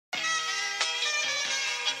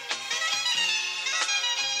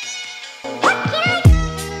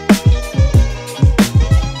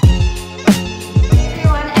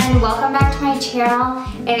channel.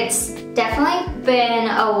 It's definitely been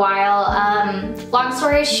a while. Long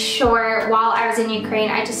story short, while I was in Ukraine,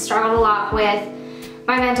 I just struggled a lot with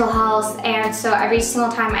my mental health, and so every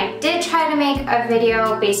single time I did try to make a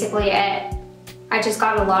video, basically I just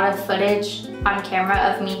got a lot of footage on camera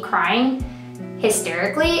of me crying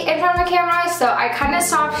hysterically in front of the camera, so I kind of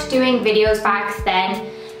stopped doing videos back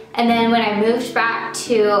then. And then when I moved back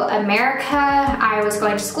to America, I was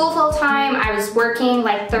going to school full time. I was working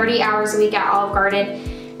like 30 hours a week at Olive Garden.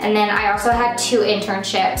 And then I also had 2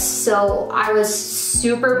 internships. So I was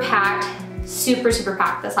super packed, super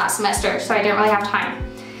packed this last semester. So I didn't really have time.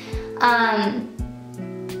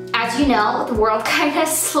 As you know, the world kind of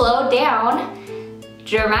slowed down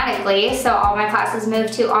dramatically. So all my classes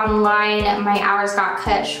moved to online. My hours got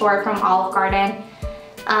cut short from Olive Garden.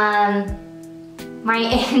 My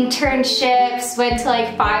internships went to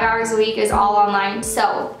like 5 hours a week. It was all online.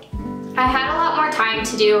 So I had a lot more time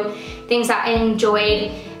to do things that I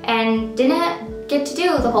enjoyed and didn't get to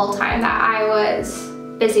do the whole time that I was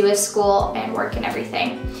busy with school and work and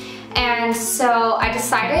everything. And so I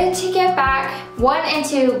decided to get back,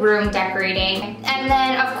 into room decorating, and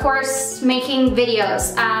then of course making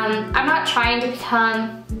videos. I'm not trying to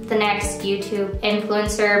become the next YouTube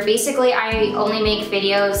influencer. Basically, I only make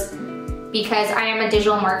videos because I am a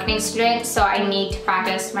digital marketing student, so I need to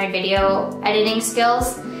practice my video editing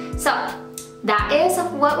skills. So that is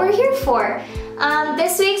what we're here for.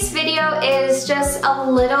 This week's video is just a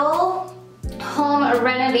little home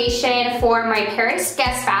renovation for my parents'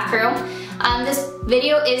 guest bathroom. This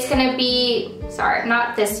video is gonna be,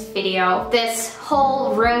 not this video, this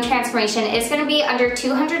whole room transformation is gonna be under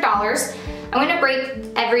 $200. I'm gonna break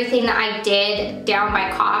everything that I did down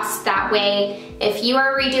by cost. That way, if you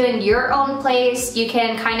are redoing your own place, you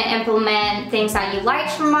can kind of implement things that you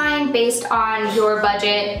liked from mine based on your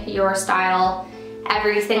budget, your style,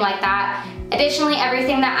 everything like that. Additionally,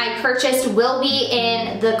 everything that I purchased will be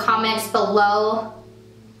in the comments below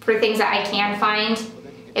for things that I can find.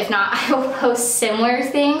 If not, I will post similar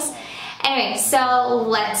things. Anyway, so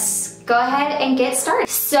let's go ahead and get started.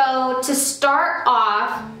 So to start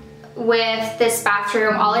off with this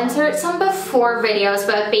bathroom, I'll insert some before videos,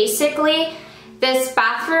 but basically this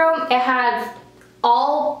bathroom, it had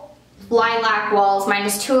all lilac walls,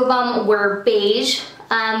 minus 2 of them were beige.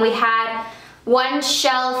 We had one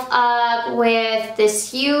shelf up with this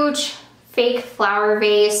huge fake flower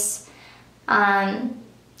vase.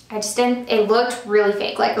 It looked really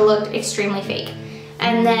fake, like it looked extremely fake.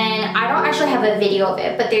 And then, I don't actually have a video of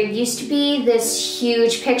it, but there used to be this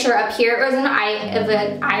huge picture up here. It was an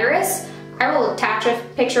iris. I will attach a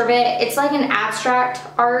picture of it. It's like an abstract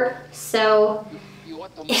art, so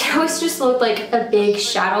it always just looked like a big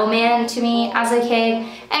shadow man to me as a kid.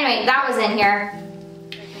 Anyway, that was in here.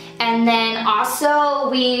 And then also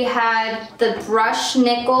we had the brush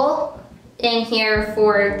nickel in here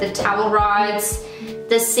for the towel rods,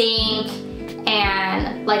 the sink,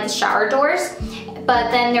 and like the shower doors.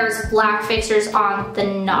 But then there's black fixtures on the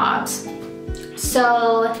knobs.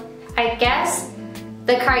 So I guess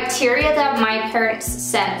the criteria that my parents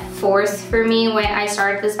set forth for me when I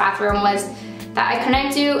started this bathroom was that I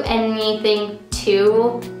couldn't do anything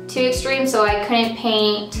too extreme. So I couldn't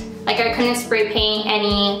paint, like I couldn't spray paint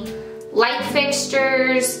any light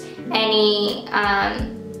fixtures, any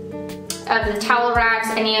of the towel racks,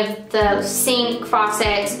 any of the sink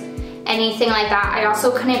faucets, anything like that. I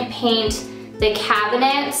also couldn't paint the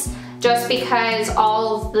cabinets, just because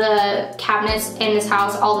all the cabinets in this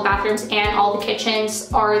house, all the bathrooms and all the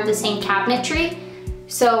kitchens are the same cabinetry.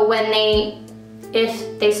 So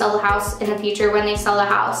if they sell the house in the future, when they sell the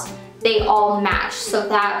house, they all match. So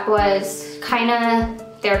that was kind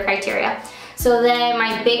of their criteria. So then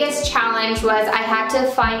my biggest challenge was I had to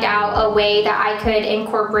find out a way that I could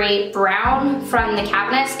incorporate brown from the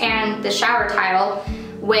cabinets and the shower tile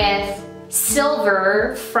with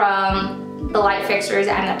silver from the light fixtures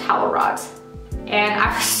and the towel rods. And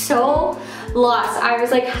I was so lost. I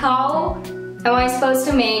was like, how am I supposed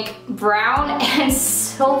to make brown and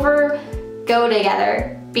silver go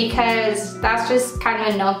together? Because that's just kind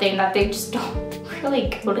of a known thing that they just don't really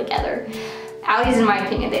go together. At least in my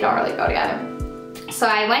opinion, they don't really go together. So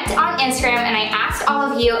I went on Instagram and I asked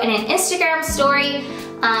all of you in an Instagram story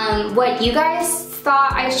what you guys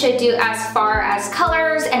thought I should do as far as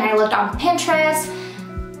colors, and I looked on Pinterest,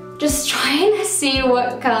 just trying to see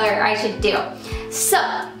what color I should do. So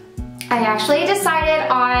I actually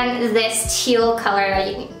decided on this teal color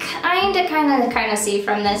that you can kind of see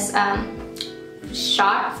from this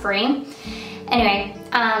shot frame. Anyway,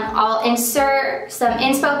 I'll insert some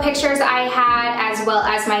inspo pictures I had as well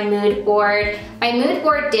as my mood board. My mood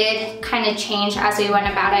board did kind of change as we went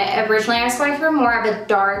about it. Originally I was going for more of a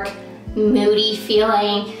dark, moody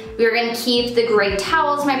feeling. We were gonna keep the gray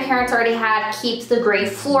towels my parents already had, keep the gray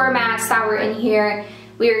floor mats that were in here.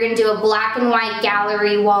 We were gonna do a black and white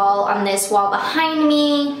gallery wall on this wall behind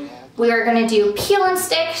me. We were gonna do peel and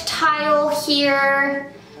stick tile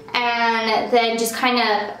here, and then just kind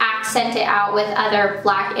of accent it out with other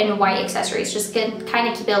black and white accessories, just to kind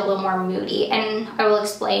of keep it a little more moody. And I will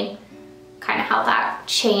explain kind of how that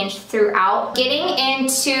changed throughout. Getting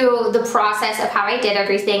into the process of how I did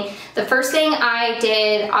everything, the first thing I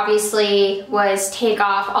did obviously was take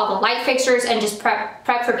off all the light fixtures and just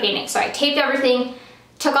prep for painting. So I taped everything,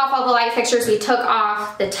 took off all the light fixtures, we took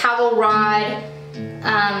off the towel rod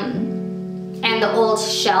and the old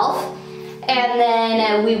shelf. And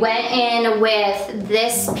then we went in with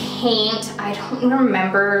this paint. I don't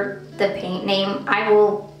remember the paint name. I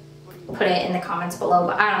will put it in the comments below,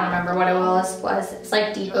 but I don't remember what it was. It's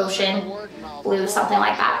like deep ocean blue, something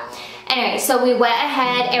like that. Anyway, so we went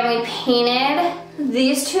ahead and we painted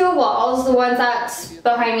these two walls, the ones that's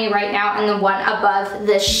behind me right now and the one above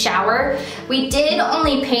the shower. We did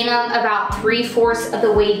only paint them about 3/4 of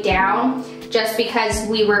the way down, just because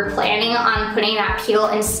we were planning on putting that peel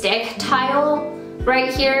and stick tile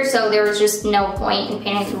right here, so there was just no point in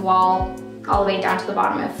painting the wall all the way down to the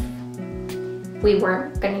bottom if we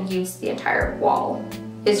weren't gonna use the entire wall.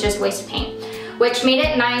 It's just a waste of paint. Which made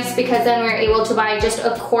it nice because then we were able to buy just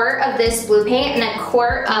a quart of this blue paint and a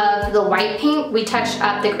quart of the white paint. We touched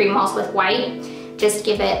up the green walls with white, just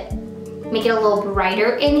make it a little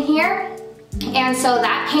brighter in here. And so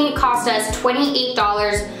that paint cost us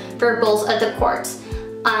 $28 for both of the quarts.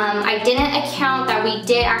 I didn't account that we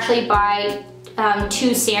did actually buy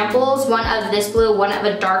 2 samples, one of this blue, one of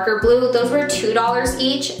a darker blue. Those were $2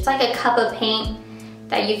 each. It's like a cup of paint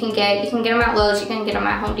that you can get. You can get them at Lowe's, you can get them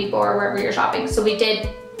at Home Depot or wherever you're shopping. So we did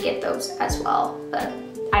get those as well, but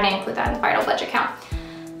I didn't include that in the final budget count.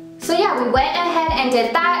 So yeah, we went ahead and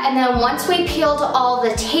did that, and then once we peeled all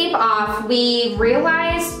the tape off, we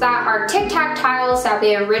realized that our Tic Tac tiles that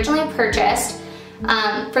we originally purchased,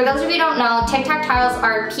 for those of you who don't know, Tic Tac tiles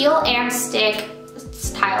are peel and stick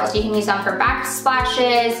tiles. You can use them for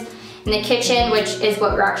backsplashes in the kitchen, which is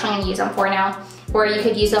what we're actually gonna use them for now. Or you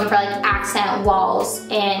could use them for like accent walls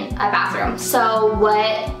in a bathroom. So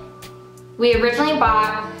what we originally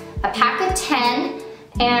bought, a pack of 10,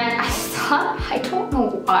 and I don't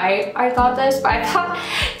know why I thought this, but I thought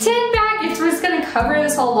 10 packets was gonna cover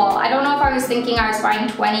this whole wall. I don't know if I was thinking I was buying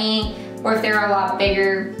 20 or if they were a lot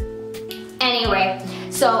bigger. Anyway,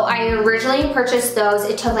 so I originally purchased those.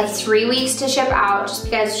 It took like 3 weeks to ship out just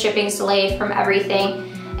because shipping's delayed from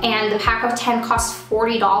everything. And the pack of 10 cost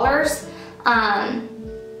 $40.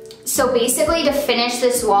 So basically to finish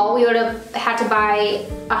this wall, we would have had to buy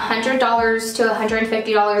 $100 to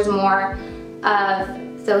 $150 more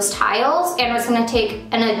of those tiles, and it was gonna take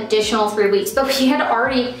an additional 3 weeks. But we had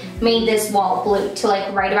already made this wall blue to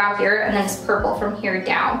like right about here, and then it's purple from here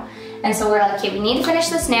down. And so we're like, okay, we need to finish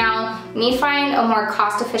this now. We need to find a more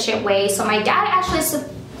cost-efficient way. So my dad actually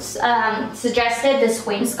suggested this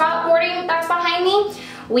wainscot boarding that's behind me.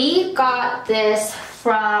 We got this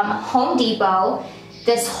from Home Depot.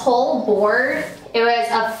 This whole board, it was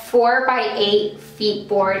a 4x8 feet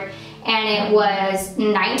board, and it was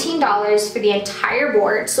 $19 for the entire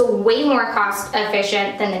board, so way more cost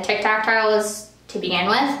efficient than the Tic Tac tile was to begin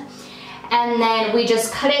with. And then we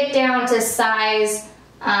just cut it down to size.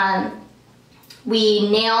 We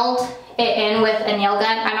nailed it in with a nail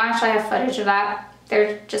gun. I don't actually have footage of that.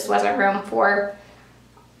 There just wasn't room for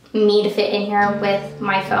me to fit in here with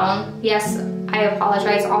my phone. Yes, I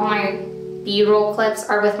apologize. All my B-roll clips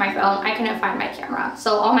are with my phone. I couldn't find my camera,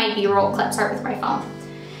 so all my B-roll clips are with my phone.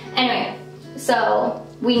 Anyway, so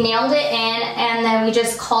we nailed it in, and then we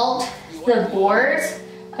just caulked the boards.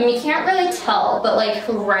 I mean, you can't really tell, but like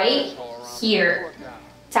right here,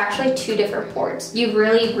 it's actually 2 different boards. You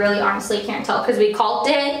really, really honestly can't tell because we caulked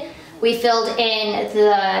it. We filled in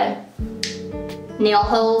the nail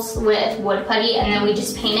holes with wood putty, and then we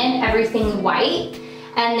just painted everything white.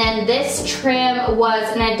 And then this trim was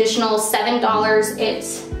an additional $7.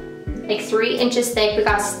 It's like 3 inches thick. We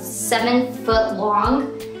got a 7-foot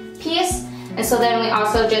long piece. And so then we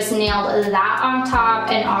also just nailed that on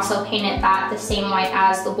top and also painted that the same white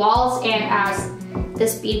as the walls and as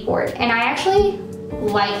this beadboard. And I actually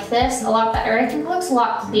like this a lot better. I think it looks a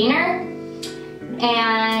lot cleaner.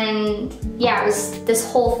 And yeah, it was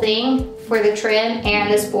this whole thing for the trim,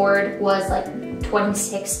 and this board was like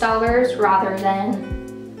 $26 rather than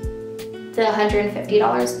the the $150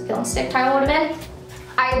 the peel and stick tile would have been.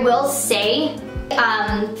 I will say,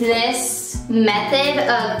 this method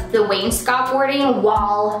of the wainscot boarding,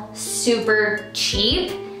 while super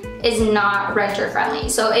cheap, is not renter friendly.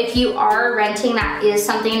 So if you are renting, that is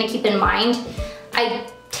something to keep in mind.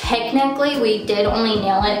 Technically, we did only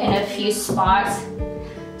nail it in a few spots.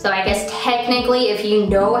 So I guess technically, if you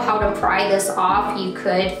know how to pry this off, you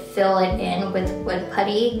could fill it in with wood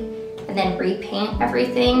putty and then repaint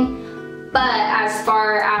everything. But as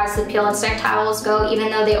far as the peel and stick tiles go, even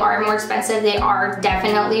though they are more expensive, they are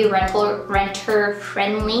definitely renter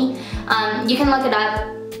friendly. You can look it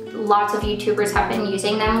up. Lots of YouTubers have been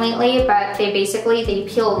using them lately, but they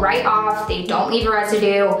peel right off. They don't leave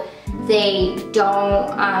residue. They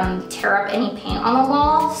don't tear up any paint on the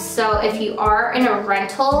wall. So if you are in a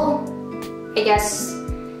rental, I guess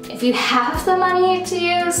if you have the money to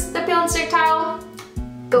use the peel and stick tile,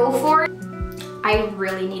 go for it. I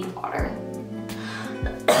really need water.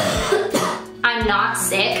 I'm not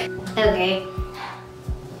sick. Okay.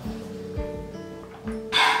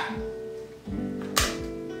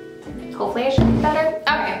 Hopefully I should be better.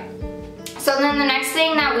 Okay. So then the next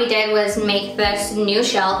thing that we did was make this new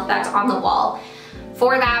shelf that's on the wall.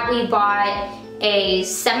 For that, we bought a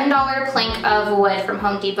 $7 plank of wood from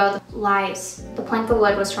Home Depot. Lies. The plank of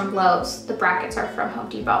wood was from Lowe's. The brackets are from Home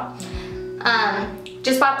Depot.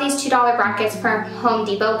 Just bought these $2 brackets from Home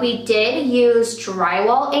Depot. We did use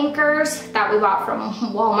drywall anchors that we bought from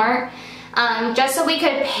Walmart, just so we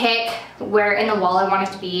could pick where in the wall I want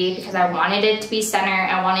it to be, because I wanted it to be center.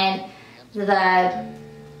 I wanted the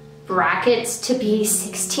brackets to be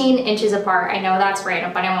 16 inches apart. I know that's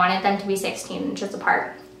random, but I wanted them to be 16 inches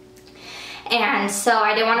apart. And so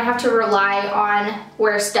I didn't want to have to rely on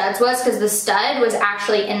where studs was, because the stud was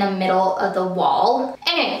actually in the middle of the wall.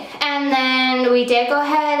 Anyway, and then we did go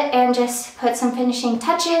ahead and just put some finishing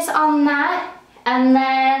touches on that. And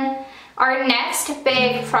then our next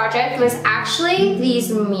big project was actually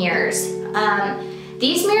these mirrors.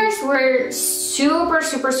 These mirrors were super,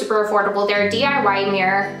 super, super affordable. They're a DIY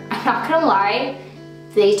mirror. I'm not gonna lie,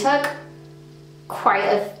 they took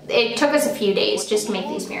it took us a few days just to make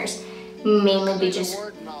these mirrors. Mainly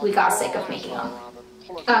we got sick of making them.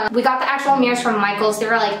 We got the actual mirrors from Michael's. They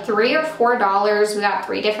were like $3 or $4. We got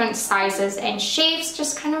 3 different sizes and shapes,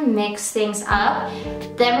 just kind of mix things up.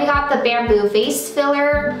 Then we got the bamboo vase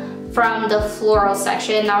filler from the floral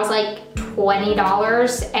section. That was like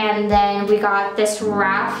 $20. And then we got this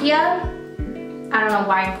raffia. I don't know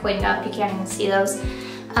why I'm pointing up, you can't even see those.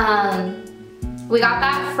 We got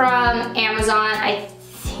that from Amazon. I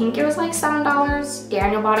think it was like $7.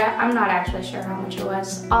 Daniel bought it. I'm not actually sure how much it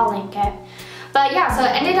was. I'll link it. But yeah, so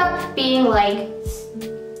it ended up being like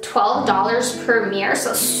 $12 per mirror.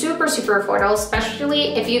 So super, super affordable,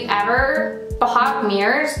 especially if you've ever bought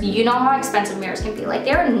mirrors. You know how expensive mirrors can be. Like,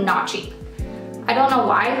 they're not cheap. I don't know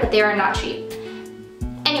why, but they are not cheap.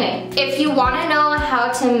 Anyway, if you want to know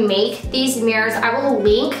how to make these mirrors, I will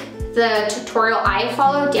link the tutorial I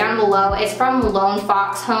follow down below. It's from Lone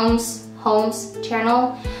Fox Homes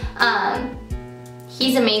channel.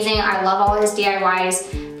 He's amazing. I love all his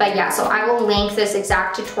DIYs. But yeah, so I will link this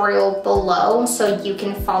exact tutorial below so you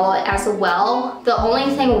can follow it as well. The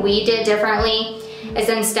only thing we did differently is,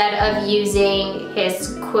 instead of using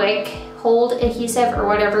his quick hold adhesive or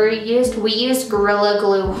whatever he used, we used Gorilla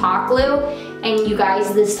Glue hot glue. And you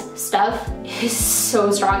guys, this stuff is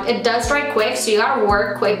so strong. It does dry quick, so you gotta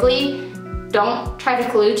work quickly. Don't try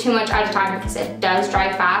to glue too much at a time, because it does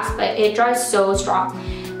dry fast, but it dries so strong.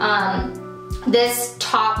 This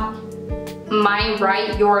top, my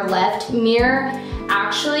right, your left mirror,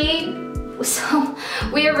 actually, so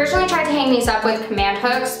we originally tried to hang these up with command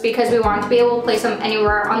hooks because we wanted to be able to place them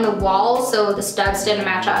anywhere on the wall so the studs didn't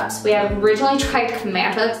match up. So we had originally tried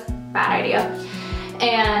command hooks, bad idea.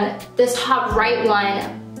 And this top right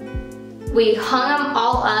one, we hung them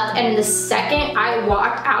all up, and the second I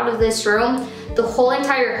walked out of this room, the whole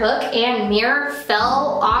entire hook and mirror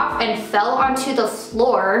fell off and fell onto the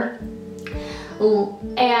floor.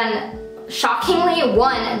 And shockingly,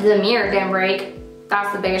 one, the mirror didn't break.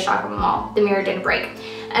 That's the biggest shock of them all. The mirror didn't break.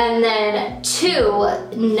 And then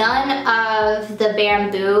 2, none of the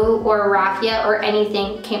bamboo or raffia or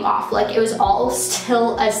anything came off. Like, it was all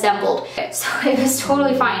still assembled. So it was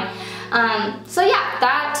totally fine. So yeah,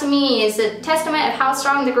 that to me is a testament of how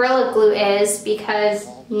strong the Gorilla Glue is, because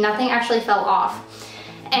nothing actually fell off.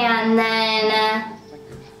 And then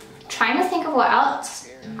trying to think of what else.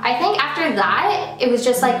 I think after that, it was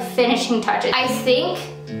just like finishing touches. I think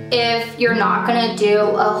if you're not gonna do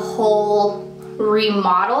a whole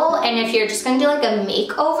remodel, and if you're just gonna do like a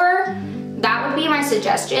makeover, that would be my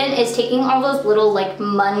suggestion, is taking all those little like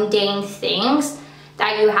mundane things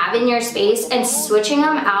that you have in your space and switching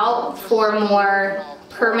them out for more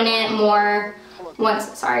permanent,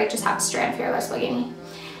 sorry, I just have a strand of hair that's bugging me.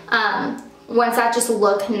 Ones that just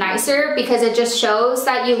look nicer, because it just shows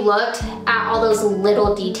that you looked at all those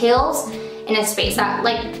little details in a space.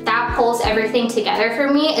 That pulls everything together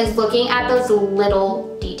for me, is looking at those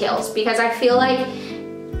little details, because I feel like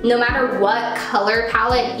no matter what color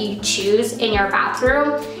palette you choose in your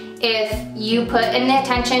bathroom, if you put in the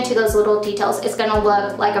attention to those little details, it's gonna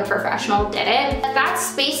look like a professional did it.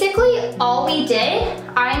 That's basically all we did.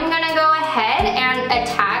 I'm gonna go ahead and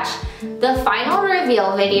attach the final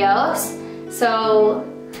reveal videos. So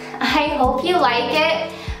I hope you like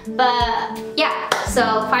it, but yeah,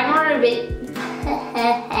 so final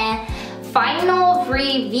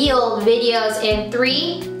reveal videos in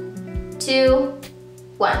 3, 2,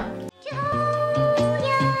 1.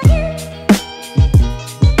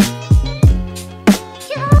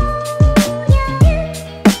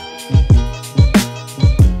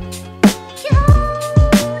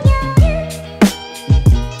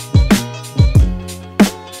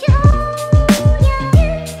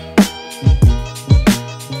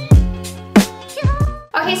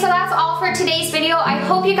 Okay, so that's all for today's video. I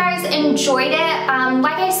hope you guys enjoyed it.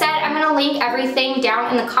 Like I said, I'm gonna link everything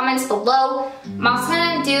down in the comments below. I'm also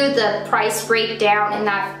gonna do the price breakdown in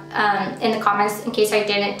that in the comments, in case I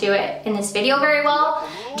didn't do it in this video very well.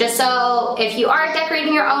 Just so if you are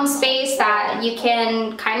decorating your own space, that you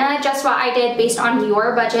can kind of adjust what I did based on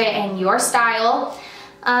your budget and your style.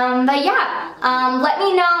 But yeah, let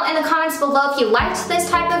me know in the comments below if you liked this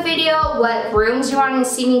type of video, what rooms you want to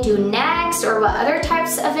see me do next, or what other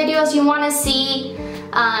types of videos you want to see.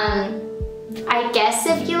 I guess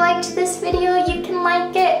if you liked this video, you can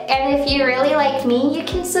like it, and if you really like me, you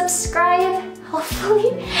can subscribe,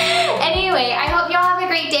 hopefully. Anyway, I hope y'all have a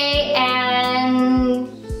great day, and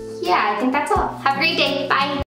yeah, I think that's all. Have a great day. Bye.